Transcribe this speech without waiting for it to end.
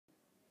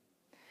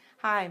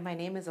Hi, my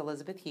name is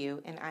Elizabeth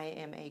Hugh, and I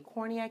am a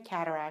cornea,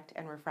 cataract,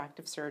 and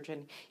refractive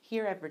surgeon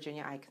here at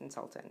Virginia Eye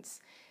Consultants.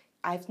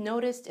 I've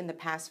noticed in the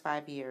past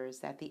 5 years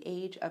that the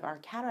age of our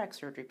cataract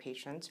surgery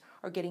patients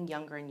are getting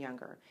younger and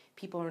younger.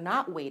 People are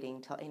not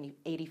waiting till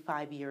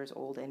 85 years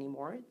old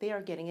anymore. They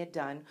are getting it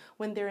done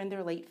when they're in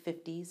their late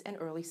 50s and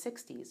early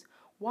 60s.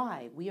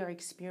 Why? We are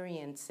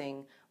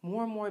experiencing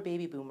more and more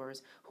baby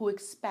boomers who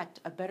expect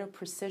a better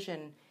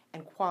precision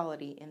and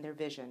quality in their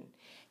vision.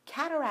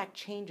 Cataract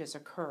changes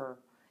occur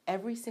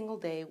every single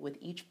day with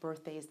each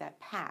birthdays that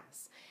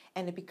pass,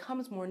 and it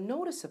becomes more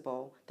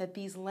noticeable that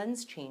these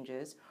lens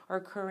changes are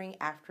occurring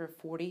after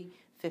 40,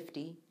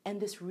 50,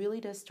 and this really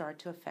does start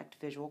to affect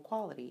visual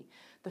quality.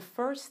 The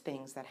first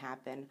things that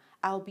happen,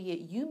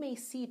 albeit you may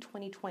see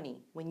 20/20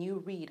 when you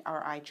read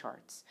our eye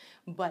charts,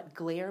 but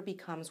glare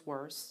becomes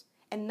worse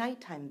and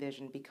nighttime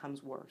vision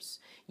becomes worse.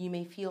 You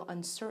may feel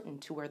uncertain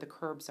to where the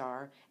curbs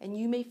are, and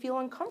you may feel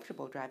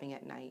uncomfortable driving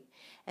at night.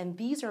 And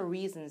these are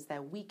reasons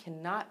that we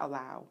cannot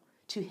allow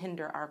to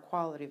hinder our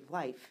quality of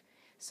life.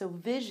 So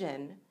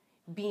vision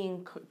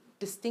being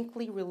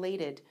distinctly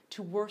related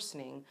to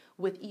worsening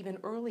with even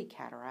early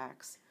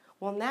cataracts.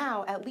 Well,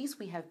 now at least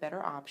we have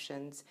better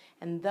options,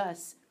 and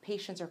thus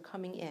patients are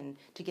coming in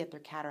to get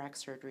their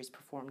cataract surgeries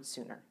performed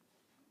sooner.